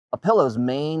A pillow's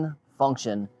main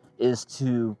function is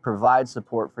to provide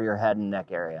support for your head and neck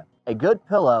area. A good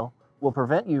pillow will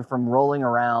prevent you from rolling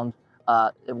around.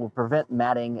 It will prevent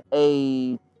matting.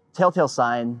 A telltale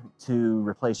sign to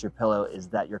replace your pillow is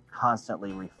that you're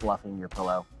constantly refluffing your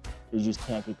pillow. You just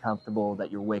can't get comfortable,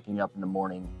 that you're waking up in the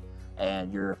morning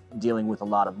and you're dealing with a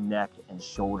lot of neck and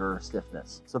shoulder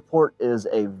stiffness. Support is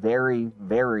a very,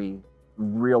 very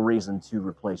real reason to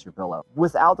replace your pillow.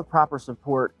 Without the proper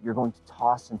support, you're going to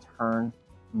toss and turn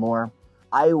more.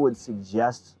 I would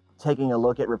suggest taking a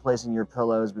look at replacing your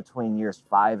pillows between years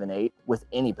 5 and 8 with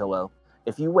any pillow.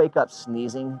 If you wake up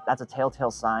sneezing, that's a telltale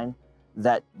sign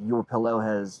that your pillow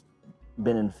has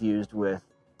been infused with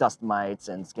dust mites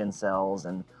and skin cells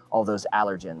and all those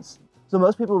allergens. So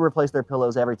most people replace their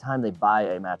pillows every time they buy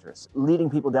a mattress.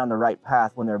 Leading people down the right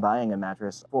path when they're buying a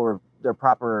mattress for their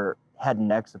proper head and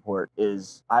neck support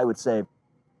is, I would say,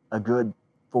 a good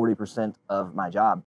 40% of my job.